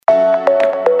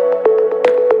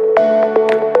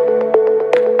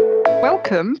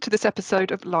Welcome to this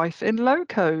episode of Life in Low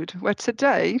Code, where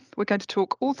today we're going to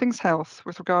talk all things health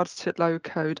with regards to low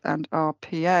code and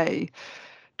RPA.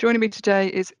 Joining me today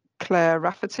is Claire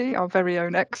Rafferty, our very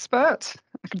own expert,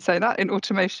 I can say that, in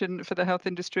automation for the health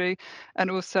industry. And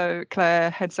also Claire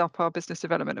heads up our business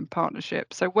development and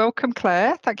partnership. So welcome,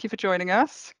 Claire. Thank you for joining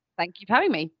us. Thank you for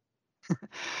having me.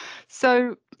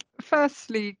 So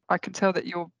firstly, I can tell that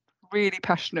you're really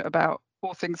passionate about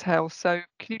all things health. So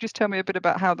can you just tell me a bit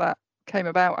about how that came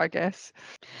about, I guess?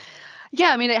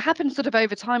 Yeah, I mean, it happened sort of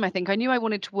over time, I think. I knew I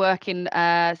wanted to work in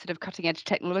sort of cutting edge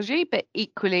technology, but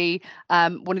equally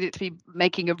wanted it to be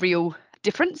making a real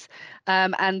difference,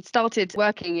 and started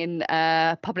working in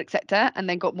public sector, and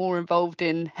then got more involved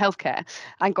in healthcare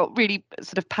and got really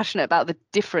sort of passionate about the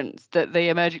difference that the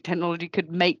emerging technology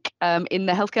could make in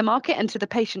the healthcare market and to the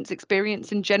patient's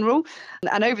experience in general.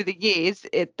 And over the years,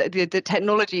 the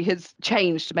technology has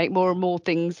changed to make more and more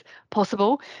things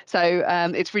possible. So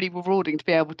it's really rewarding to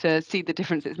be able to see the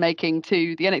difference it's making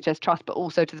to the NHS Trust, but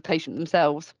also to the patient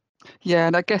themselves. Yeah,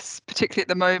 and I guess particularly at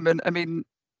the moment, I mean,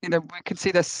 we can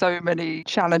see there's so many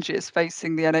challenges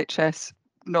facing the NHS,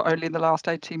 not only in the last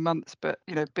 18 months, but,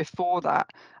 before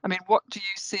that. I mean, what do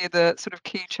you see are the sort of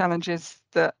key challenges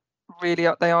that really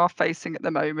they are facing at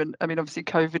the moment? I mean, obviously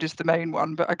COVID is the main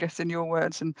one, but I guess in your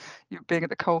words and you being at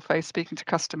the coalface speaking to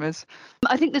customers.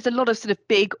 I think there's a lot of sort of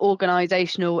big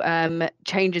organisational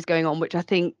changes going on, which I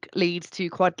think leads to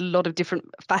quite a lot of different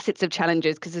facets of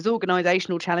challenges, because there's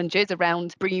organisational challenges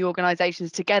around bringing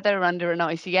organisations together under an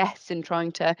ICS and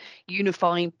trying to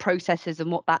unify processes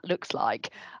and what that looks like.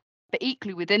 But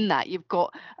equally within that, you've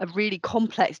got a really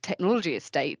complex technology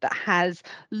estate that has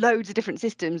loads of different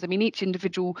systems. I mean, each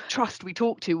individual trust we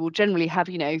talk to will generally have,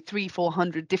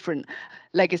 300-400 different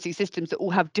legacy systems that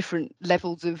all have different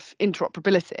levels of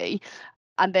interoperability.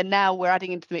 And then now we're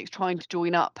adding into the mix, trying to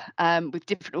join up with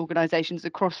different organisations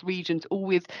across regions, all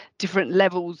with different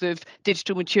levels of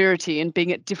digital maturity and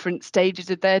being at different stages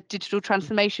of their digital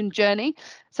transformation journey.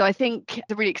 So I think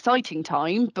it's a really exciting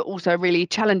time, but also a really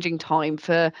challenging time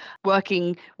for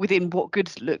working within what good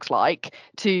looks like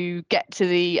to get to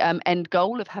the end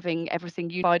goal of having everything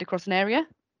unified across an area.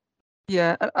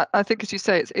 Yeah, I think, as you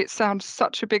say, it sounds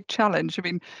such a big challenge. I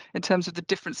mean, in terms of the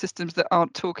different systems that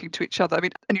aren't talking to each other. I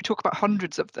mean, and you talk about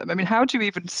hundreds of them. I mean, how do you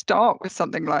even start with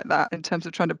something like that in terms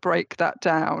of trying to break that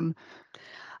down?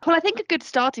 Well, I think a good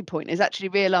starting point is actually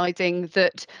realising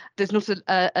that there's not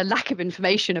a lack of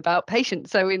information about patients.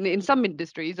 So in some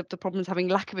industries, the problem is having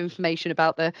lack of information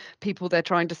about the people they're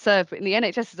trying to serve. But in the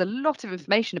NHS, there's a lot of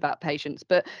information about patients,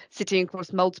 but sitting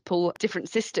across multiple different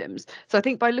systems. So I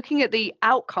think by looking at the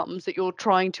outcomes that you're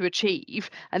trying to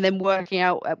achieve and then working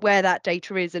out where that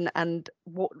data is and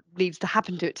what needs to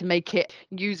happen to it to make it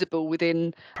usable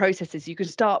within processes, you can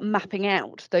start mapping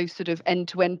out those sort of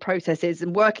end-to-end processes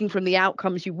and working from the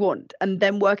outcomes you want and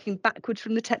then working backwards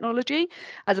from the technology,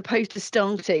 as opposed to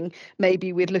starting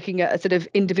maybe with looking at a sort of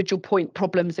individual point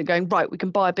problems and going, right, we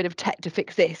can buy a bit of tech to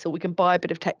fix this, or we can buy a bit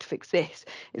of tech to fix this.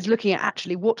 It's looking at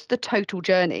actually what's the total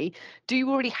journey. Do you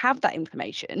already have that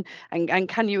information, and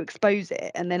can you expose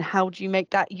it? And then how do you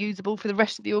make that usable for the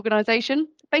rest of the organisation?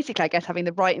 Basically, I guess having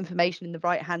the right information in the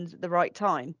right hands at the right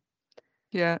time.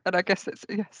 Yeah, and I guess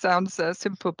it sounds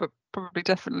simple, but probably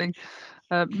definitely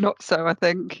not so, I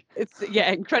think. It's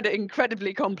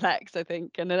incredibly complex, I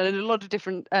think, and a lot of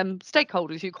different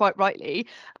stakeholders who quite rightly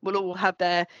will all have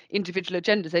their individual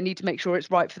agendas. They need to make sure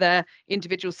it's right for their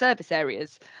individual service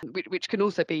areas, which can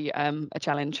also be a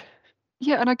challenge.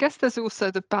 Yeah, and I guess there's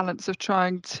also the balance of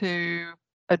trying to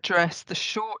address the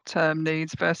short-term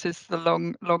needs versus the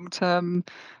long-term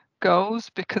goals,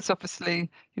 because obviously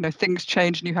things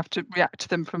change and you have to react to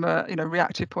them from a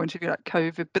reactive point of view, like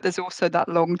COVID, but there's also that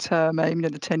long-term aim,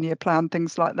 the 10-year plan,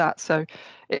 things like that. So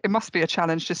it must be a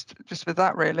challenge just with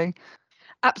that, really.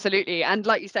 Absolutely. And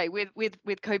like you say, with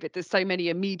COVID, there's so many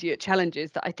immediate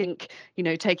challenges that I think,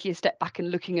 taking a step back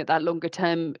and looking at that longer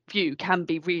term view can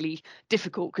be really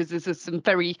difficult, because there's some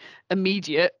very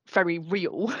immediate, very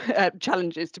real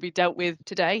challenges to be dealt with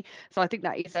today. So I think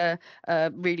that is a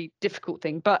really difficult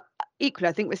thing. But equally,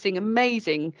 I think we're seeing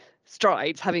amazing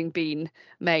strides having been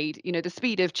made. The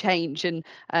speed of change and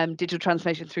digital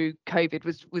transformation through COVID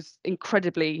was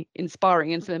incredibly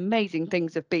inspiring, and some amazing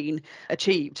things have been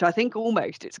achieved. So I think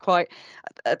almost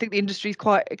I think the industry is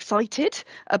quite excited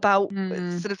about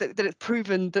sort of that it's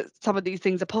proven that some of these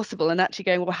things are possible, and actually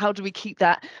going, well, how do we keep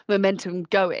that momentum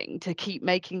going to keep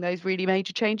making those really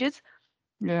major changes?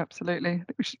 Yeah, absolutely. I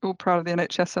think we're all proud of the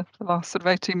NHS for the last sort of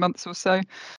 18 months or so.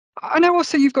 I know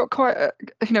also you've got quite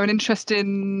an interest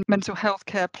in mental health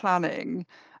care planning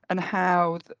and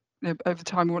how over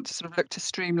time we want to sort of look to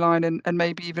streamline and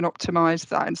maybe even optimize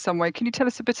that in some way. Can you tell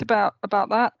us a bit about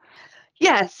that?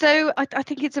 Yeah, so I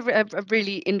think it's a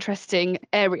really interesting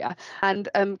area, and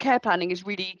care planning is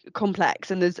really complex,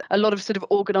 and there's a lot of sort of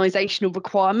organisational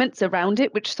requirements around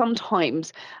it, which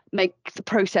sometimes make the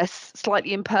process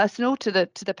slightly impersonal to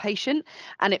the patient,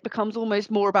 and it becomes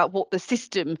almost more about what the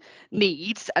system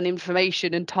needs and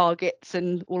information and targets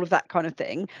and all of that kind of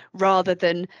thing, rather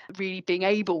than really being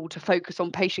able to focus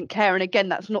on patient care. And again,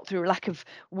 that's not through a lack of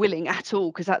willing at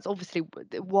all, because that's obviously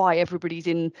why everybody's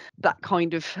in that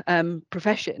kind of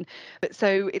profession. But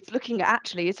so it's looking at,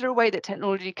 actually, is there a way that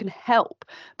technology can help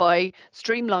by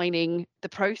streamlining the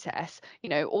process,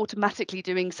 automatically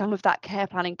doing some of that care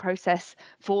planning process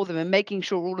for them and making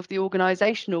sure all of the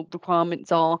organisational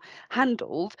requirements are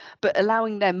handled, but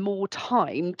allowing them more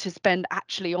time to spend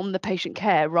actually on the patient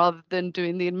care rather than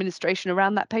doing the administration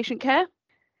around that patient care.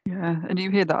 Yeah, and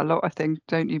you hear that a lot, I think,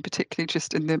 don't you? Particularly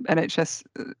just in the NHS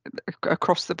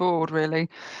across the board, really.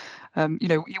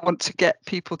 You want to get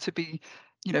people to be,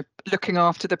 looking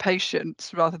after the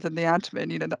patients rather than the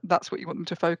admin. That's what you want them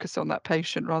to focus on, that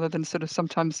patient, rather than sort of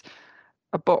sometimes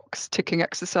a box ticking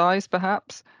exercise,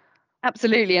 perhaps.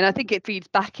 Absolutely, and I think it feeds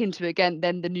back into, again,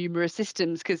 then the numerous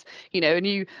systems, because a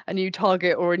new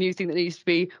target or a new thing that needs to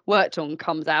be worked on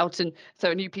comes out, and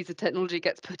so a new piece of technology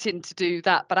gets put in to do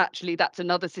that, but actually that's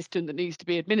another system that needs to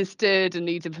be administered and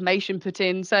needs information put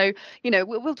in. So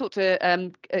we'll talk to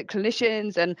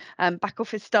clinicians and back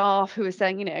office staff who are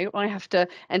saying, I have to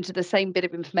enter the same bit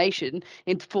of information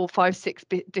into 4, 5, 6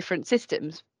 different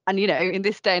systems. And in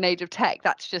this day and age of tech,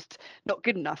 that's just not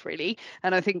good enough, really.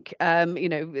 And I think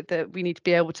that we need to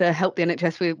be able to help the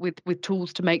NHS with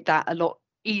tools to make that a lot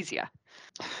easier.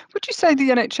 Would you say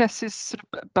the NHS is sort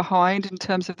of behind in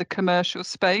terms of the commercial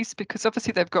space? Because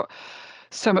obviously they've got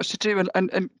so much to do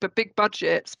and but big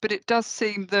budgets, but it does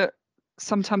seem that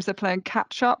sometimes they're playing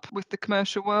catch up with the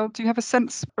commercial world. Do you have a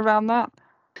sense around that?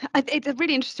 It's a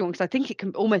really interesting one, because I think it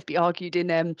can almost be argued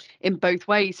in both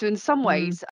ways. So in some Mm.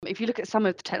 ways, if you look at some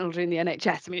of the technology in the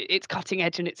NHS, I mean, it's cutting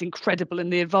edge and it's incredible,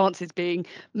 and the advances being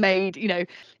made.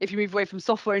 If you move away from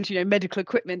software into medical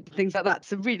equipment, things like that,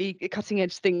 so really cutting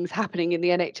edge things happening in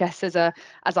the NHS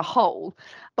as a whole.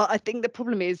 But I think the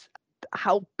problem is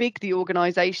how big the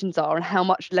organisations are and how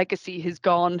much legacy has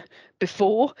gone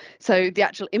before. So the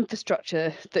actual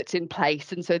infrastructure that's in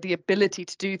place, and so the ability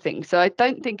to do things. So I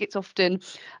don't think it's often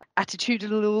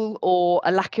attitudinal or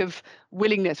a lack of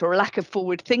willingness or a lack of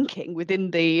forward thinking within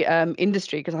the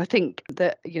industry, because I think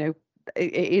that it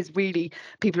is really,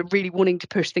 people are really wanting to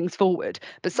push things forward,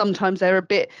 but sometimes their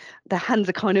hands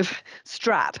are kind of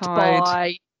strapped Tied.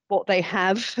 by what they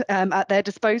have at their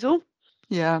disposal.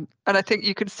 Yeah, and I think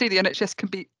you can see the NHS can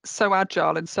be so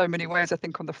agile in so many ways, I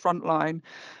think, on the front line.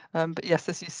 But yes,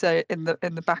 as you say, in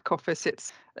the back office,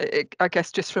 I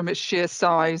guess just from its sheer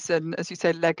size and, as you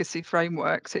say, legacy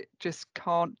frameworks, it just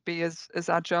can't be as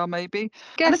agile, maybe.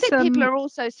 And I Guess think people are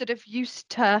also sort of used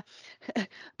to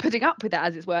putting up with that,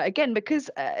 as it were. Again, because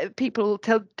people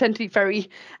tend to be very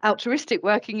altruistic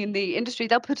working in the industry,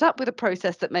 they'll put up with a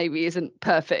process that maybe isn't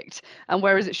perfect. And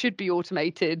whereas it should be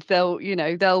automated, they'll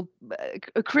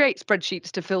create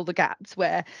spreadsheets to fill the gaps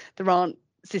where there aren't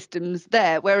systems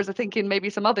there. Whereas I think in maybe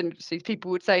some other industries,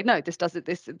 people would say, no, this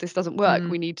doesn't work, Mm,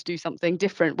 we need to do something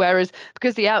different. Whereas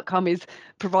because the outcome is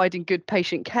providing good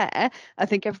patient care, I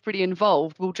think everybody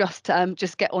involved will just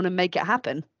get on and make it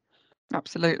happen.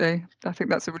 absolutely. I think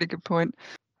that's a really good point.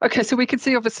 Okay, so we can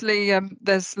see obviously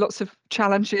there's lots of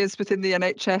challenges within the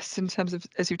NHS in terms of,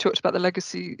 as you talked about, the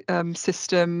legacy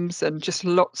systems and just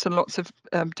lots and lots of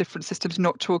different systems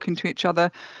not talking to each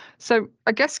other. So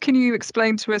I guess, can you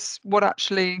explain to us what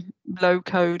actually low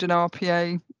code and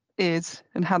RPA is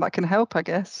and how that can help, I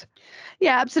guess?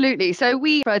 Yeah, absolutely. So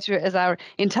we refer to it as our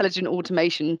intelligent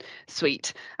automation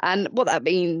suite. And what that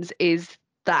means is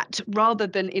that rather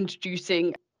than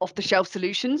introducing off the shelf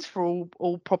solutions for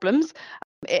all problems,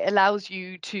 it allows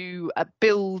you to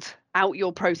build out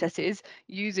your processes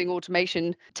using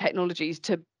automation technologies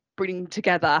to bring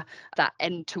together that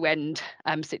end-to-end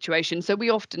situation. So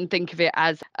we often think of it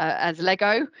as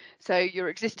Lego. So your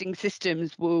existing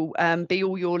systems will be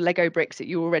all your Lego bricks that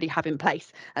you already have in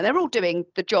place, and they're all doing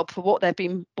the job for what they've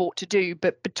been bought to do.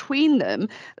 But between them,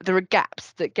 there are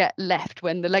gaps that get left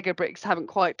when the Lego bricks haven't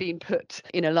quite been put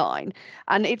in a line,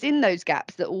 and it's in those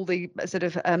gaps that all the sort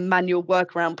of manual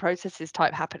workaround processes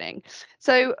type happening.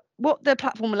 So what the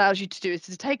platform allows you to do is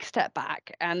to take a step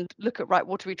back and look at, right,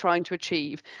 what are we trying to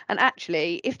achieve? And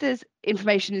actually, if there's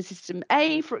information in system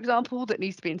A, for example, that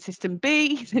needs to be in system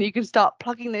B, then you can start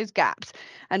plugging those gaps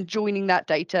and joining that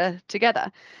data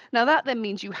together. Now, that then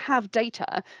means you have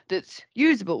data that's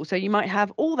usable. So you might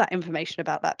have all that information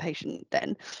about that patient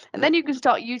then. And then you can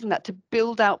start using that to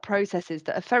build out processes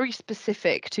that are very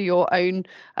specific to your own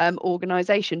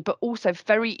organization, but also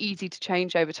very easy to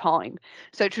change over time.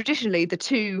 So traditionally, the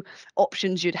two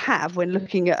options you'd have when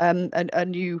looking at a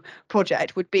new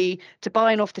project would be to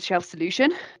buy an off-the-shelf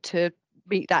solution to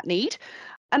meet that need.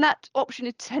 And that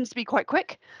option tends to be quite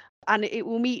quick and it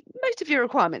will meet most of your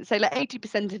requirements, say like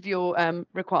 80% of your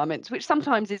requirements, which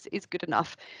sometimes is good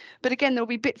enough. But again, there'll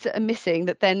be bits that are missing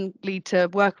that then lead to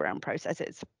workaround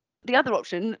processes. The other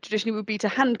option traditionally would be to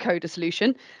hand code a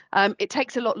solution. It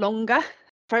takes a lot longer,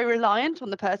 very reliant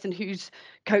on the person who's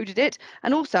coded it.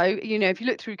 And also, if you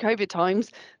look through COVID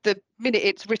times, the minute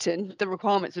it's written, the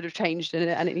requirements would have changed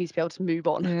and it needs to be able to move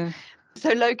on. Yeah.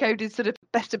 So low code is sort of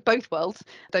best of both worlds,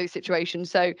 those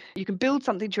situations. So you can build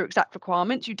something to your exact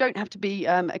requirements. You don't have to be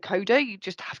a coder. You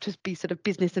just have to be sort of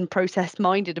business and process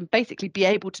minded and basically be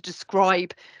able to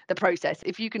describe the process.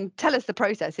 If you can tell us the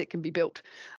process, it can be built.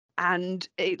 And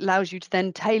it allows you to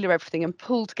then tailor everything and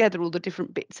pull together all the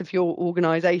different bits of your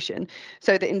organization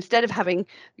so that instead of having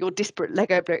your disparate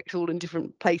Lego bricks all in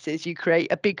different places, you create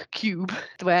a big cube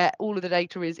where all of the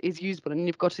data is usable and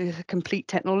you've got a complete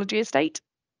technology estate.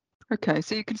 Okay,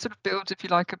 so you can sort of build, if you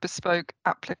like, a bespoke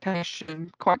application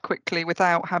quite quickly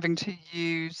without having to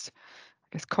use,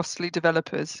 I guess, costly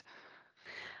developers.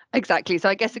 Exactly. So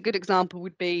I guess a good example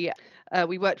would be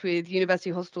we worked with University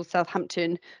Hospital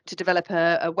Southampton to develop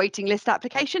a waiting list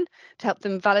application to help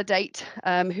them validate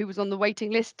who was on the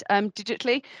waiting list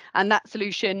digitally. And that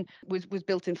solution was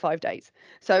built in 5 days.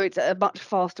 So it's a much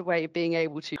faster way of being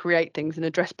able to create things and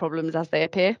address problems as they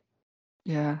appear.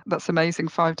 Yeah, that's amazing.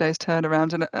 5 days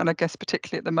turnaround, and I guess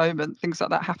particularly at the moment, things like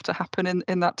that have to happen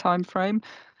in that time frame.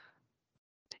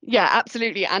 Yeah,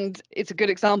 absolutely. And it's a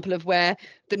good example of where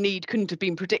the need couldn't have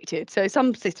been predicted. So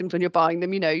some systems, when you're buying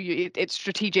them, it's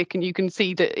strategic and you can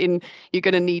see that you're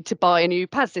going to need to buy a new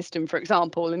PAS system, for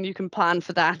example, and you can plan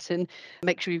for that and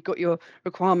make sure you've got your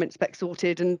requirement spec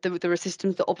sorted. And there are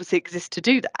systems that obviously exist to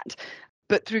do that.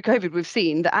 But through COVID, we've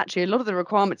seen that actually a lot of the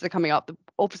requirements that are coming up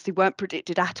obviously weren't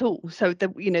predicted at all. So there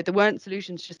weren't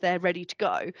solutions just there ready to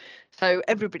go. So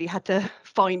everybody had to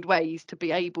find ways to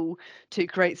be able to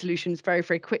create solutions very,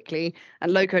 very quickly.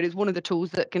 And low code is one of the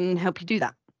tools that can help you do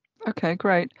that. Okay,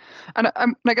 great. And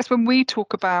I guess when we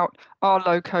talk about our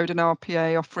low code and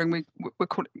RPA offering, we're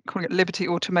calling it Liberty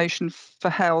Automation for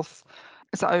Health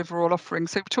as that overall offering.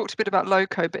 So we've talked a bit about low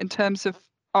code, but in terms of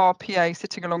RPA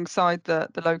sitting alongside the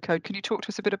low code, can you talk to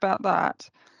us a bit about that?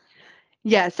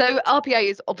 Yeah, so RPA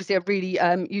is obviously a really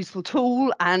useful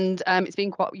tool, and it's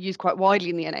being used quite widely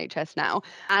in the NHS now.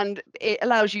 And it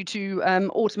allows you to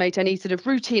automate any sort of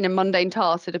routine and mundane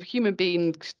tasks that a human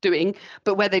being's doing,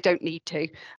 but where they don't need to,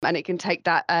 and it can take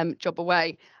that job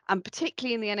away. And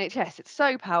particularly in the NHS, it's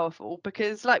so powerful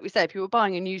because, like we said, if you were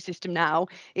buying a new system now,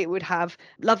 it would have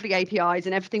lovely APIs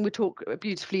and everything would talk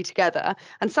beautifully together.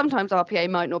 And sometimes RPA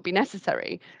might not be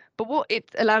necessary. But what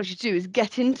it allows you to do is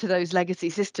get into those legacy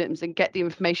systems and get the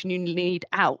information you need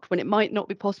out when it might not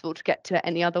be possible to get to it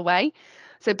any other way.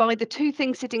 So by the two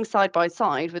things sitting side by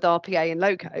side with RPA and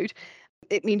low code,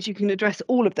 it means you can address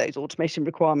all of those automation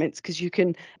requirements because you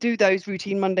can do those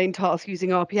routine mundane tasks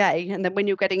using RPA. And then when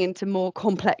you're getting into more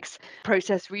complex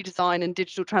process redesign and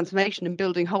digital transformation and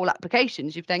building whole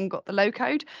applications, you've then got the low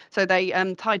code. So they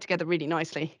tie together really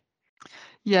nicely.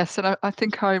 Yes, and I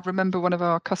think I remember one of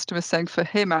our customers saying for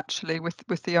him actually with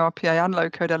the RPA and low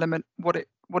code element, what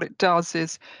it does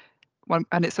is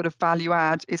and its sort of value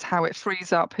add is how it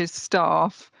frees up his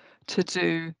staff to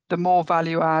do the more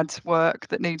value add work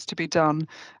that needs to be done,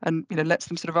 and lets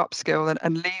them sort of upskill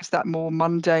and leaves that more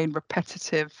mundane,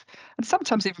 repetitive, and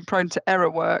sometimes even prone to error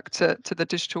work to the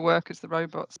digital workers, the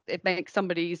robots. It makes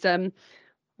somebody's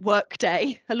work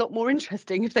day a lot more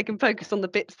interesting if they can focus on the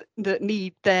bits that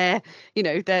need their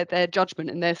their judgment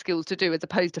and their skills to do, as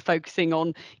opposed to focusing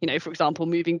on for example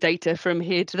moving data from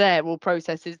here to there, or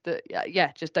processes that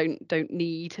just don't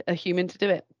need a human to do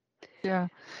it. Yeah,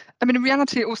 I mean, in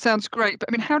reality, it all sounds great, but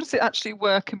I mean, how does it actually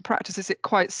work in practice? Is it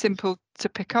quite simple to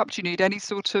pick up? Do you need any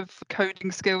sort of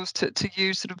coding skills to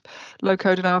use sort of low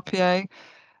code and RPA?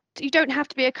 You don't have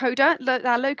to be a coder.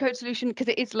 Our low code solution, because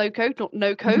it is low code, not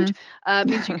no code,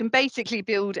 means you can basically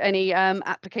build any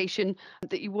application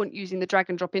that you want using the drag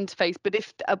and drop interface. But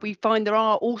if we find there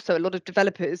are also a lot of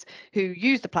developers who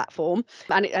use the platform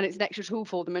and it's an extra tool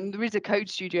for them, and there is a code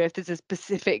studio if there's a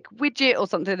specific widget or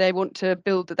something they want to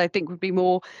build that they think would be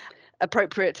more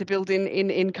appropriate to build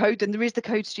in code, then there is the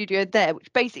code studio there,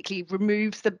 which basically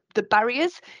removes the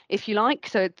barriers, if you like,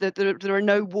 so there are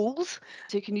no walls,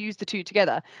 so you can use the two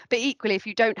together. But equally, if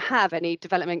you don't have any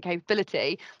development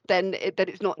capability, then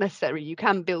it's not necessary. You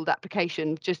can build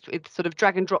application just with sort of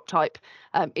drag and drop type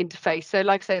interface. So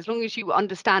like I say, as long as you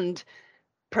understand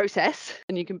process,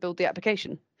 then you can build the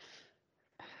application.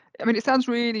 I mean, it sounds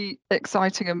really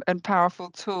exciting and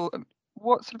powerful tool.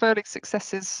 What sort of early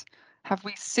successes have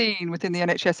we seen within the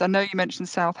NHS? I know you mentioned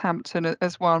Southampton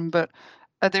as one, but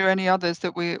are there any others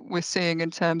that we're seeing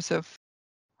in terms of,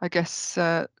 I guess,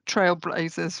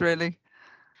 trailblazers, really?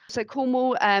 So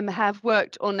Cornwall have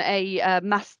worked on a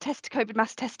COVID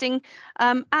mass testing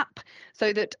app,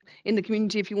 so that in the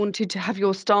community, if you wanted to have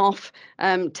your staff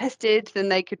tested, then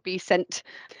they could be sent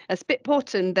a spit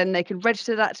pot, and then they could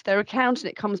register that to their account, and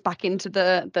it comes back into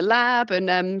the lab,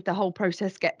 and the whole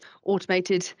process gets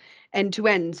automated end to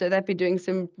end. So they've been doing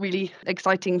some really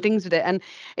exciting things with it, and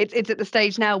it's at the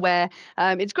stage now where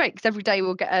it's great, because every day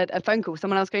we'll get a phone call,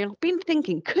 someone else going, I've been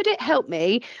thinking, could it help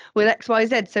me with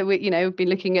XYZ? So we've been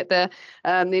looking at the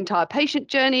entire patient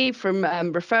journey from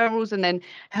referrals, and then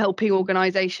helping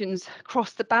organisations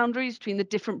cross the boundaries between the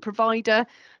different provider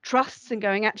trusts, and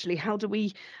going, actually, how do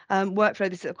we workflow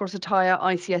this across the entire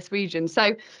ICS region?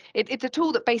 So it's a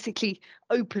tool that basically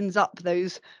opens up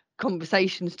those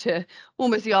conversations to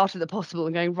almost the art of the possible,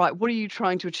 and going, right, what are you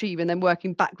trying to achieve, and then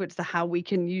working backwards to how we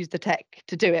can use the tech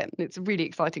to do it. It's a really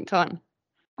exciting time.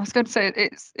 I was going to say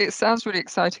it sounds really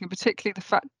exciting, and particularly the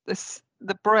fact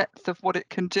the breadth of what it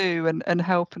can do and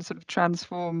help and sort of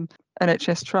transform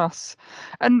NHS trusts.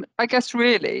 And I guess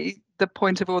really the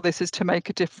point of all this is to make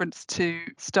a difference to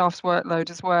staff's workload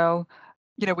as well.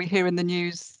 You know, we hear in the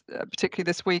news, particularly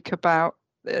this week, about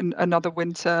another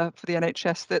winter for the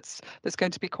NHS that's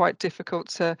going to be quite difficult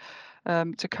to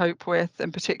cope with,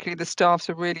 and particularly the staffs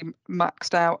are really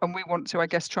maxed out, and we want to, I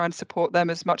guess, try and support them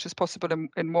as much as possible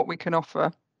in what we can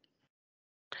offer.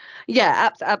 Yeah,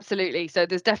 absolutely. So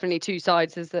there's definitely two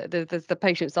sides. There's the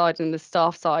patient side and the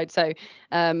staff side. So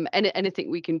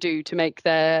anything we can do to make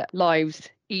their lives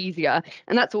easier,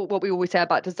 and that's what we always say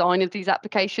about design of these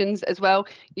applications as well.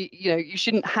 You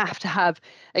shouldn't have to have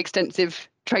extensive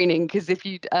training, because if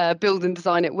you build and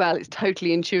design it well, it's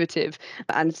totally intuitive,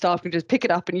 and staff can just pick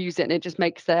it up and use it, and it just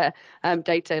makes their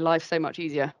day-to-day life so much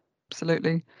easier.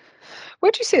 Absolutely.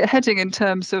 Where do you see it heading in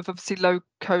terms of, obviously, low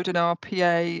code and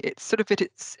RPA? It's sort of at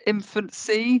its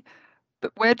infancy,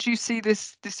 but where do you see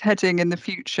this heading in the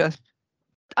future?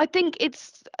 I think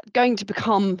it's going to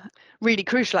become really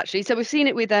crucial, actually. So we've seen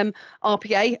it with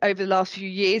RPA over the last few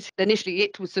years. Initially,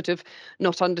 it was sort of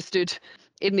not understood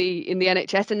in the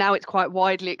NHS, and now it's quite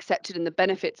widely accepted, and the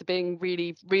benefits are being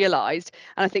really realised.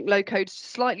 And I think low code's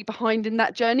slightly behind in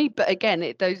that journey, but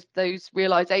again, those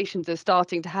realisations are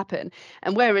starting to happen.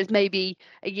 And whereas maybe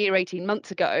a year, 18 months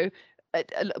ago,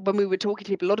 when we were talking to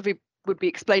people, a lot of people would be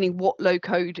explaining what low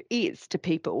code is to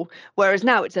people, whereas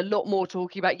now it's a lot more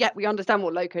talking about, yeah, we understand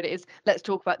what low code is, let's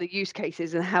talk about the use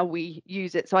cases and how we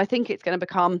use it. So I think it's going to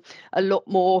become a lot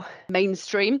more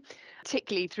mainstream,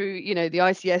 particularly through the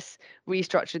ICS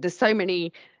restructure. There's so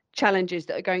many challenges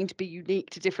that are going to be unique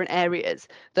to different areas,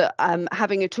 that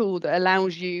having a tool that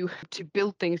allows you to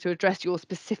build things to address your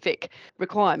specific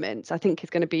requirements, I think,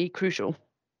 is going to be crucial.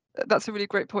 That's a really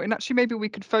great point. And actually, maybe we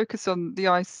could focus on the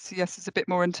ICSs a bit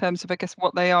more in terms of, I guess,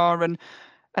 what they are and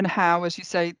how, as you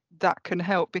say, that can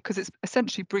help, because it's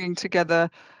essentially bringing together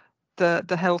the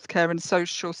healthcare and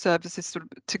social services sort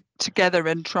of together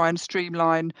and try and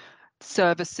streamline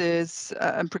services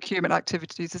and procurement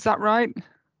activities. Is that right?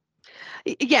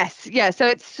 Yes, yeah. So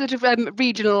it's sort of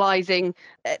regionalising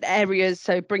areas,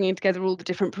 so bringing together all the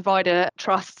different provider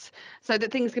trusts, so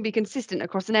that things can be consistent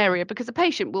across an area. Because a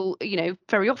patient will,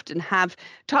 very often have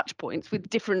touch points with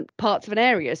different parts of an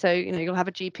area. So you'll have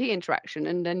a GP interaction,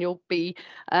 and then you'll be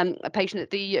a patient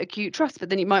at the acute trust, but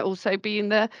then you might also be in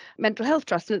the mental health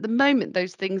trust. And at the moment,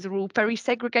 those things are all very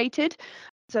segregated.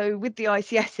 So with the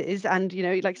ICSs and,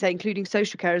 like I say, including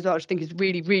social care as well, which I think is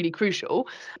really, really crucial,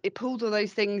 it pulls all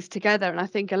those things together, and I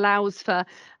think allows for,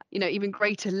 even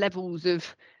greater levels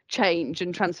of change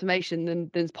and transformation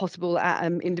than's possible at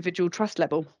individual trust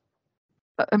level.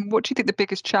 And what do you think the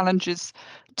biggest challenges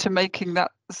to making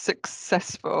that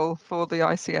successful for the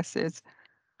ICS is?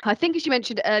 I think, as you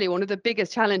mentioned earlier, one of the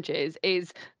biggest challenges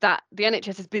is that the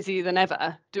NHS is busier than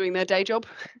ever doing their day job,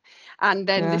 and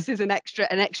then Yeah. this is an extra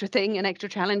thing, an extra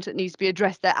challenge that needs to be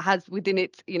addressed, that has within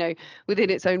its, within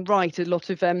its own right, a lot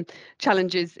of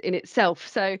challenges in itself.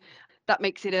 So that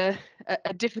makes it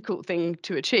a difficult thing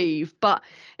to achieve. But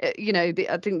I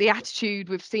think the attitude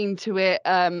we've seen to it,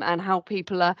 and how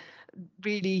people are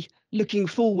really looking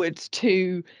forward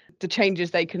to the changes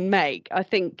they can make, I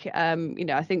think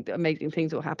I think that amazing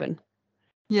things will happen.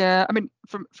 Yeah, I mean,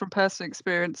 from personal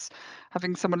experience,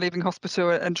 having someone leaving hospital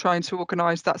and trying to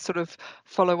organise that sort of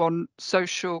follow-on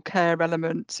social care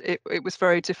element, it was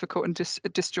very difficult and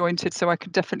disjointed. So I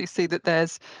can definitely see that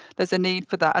there's a need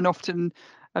for that, and often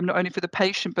not only for the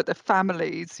patient but the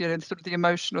families, sort of the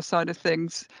emotional side of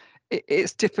things.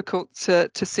 It's difficult to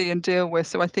see and deal with.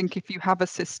 So I think if you have a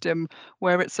system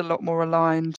where it's a lot more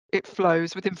aligned, it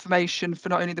flows with information for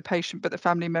not only the patient but the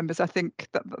family members, I think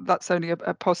that's only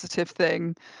a positive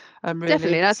thing, Definitely.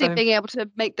 really. And I think So being able to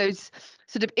make those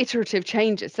sort of iterative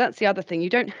changes, that's the other thing. You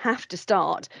don't have to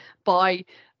start by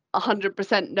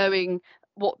 100% knowing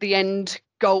what the end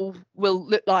goal will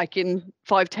look like in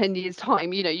 5-10 years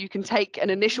time. You can take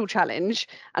an initial challenge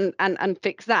and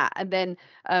fix that, and then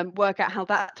work out how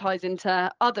that ties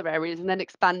into other areas, and then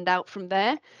expand out from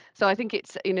there. So I think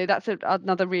it's that's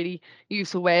another really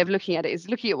useful way of looking at it, is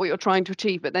looking at what you're trying to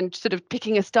achieve, but then sort of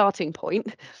picking a starting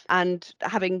point and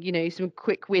having some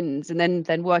quick wins, and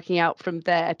then working out from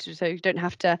there, so you don't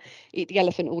have to eat the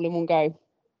elephant all in one go.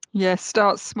 yeah,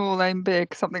 start small, aim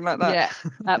big, something like that. Yeah,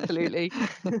 absolutely.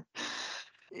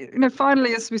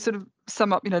 Finally, as we sort of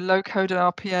sum up, low code and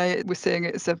RPA, we're seeing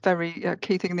it as a very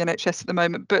key thing in the NHS at the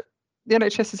moment. But the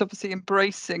NHS is obviously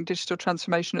embracing digital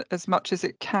transformation as much as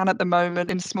it can at the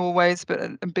moment, in small ways, but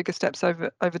and bigger steps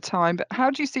over time. But how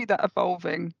do you see that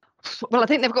evolving? Well, I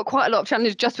think they've got quite a lot of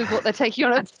challenges just with what they're taking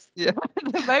on at Yeah.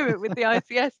 the moment with the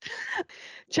ICS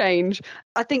change.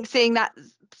 I think seeing that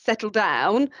settle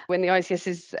down when the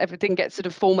ICS everything gets sort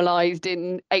of formalised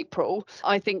in April,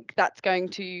 I think that's going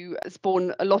to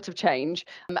spawn a lot of change.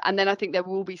 And then I think there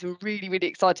will be some really, really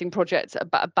exciting projects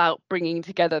about bringing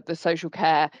together the social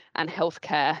care and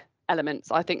healthcare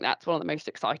elements. I think that's one of the most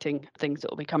exciting things that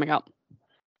will be coming up.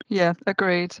 Yeah,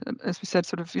 agreed. As we said,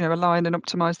 sort of, align and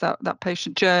optimize that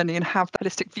patient journey and have that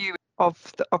holistic view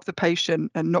of the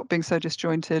patient and not being so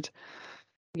disjointed.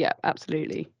 Yeah,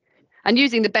 absolutely. And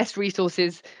using the best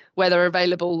resources where they're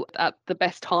available at the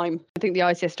best time. I think the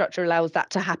ICS structure allows that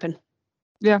to happen.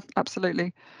 Yeah,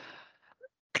 absolutely.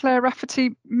 Claire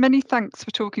Rafferty, many thanks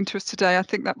for talking to us today. I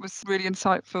think that was really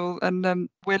insightful, and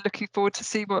we're looking forward to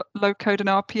see what low code and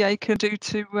RPA can do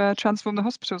to transform the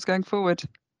hospitals going forward.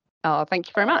 Oh, thank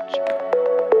you very much.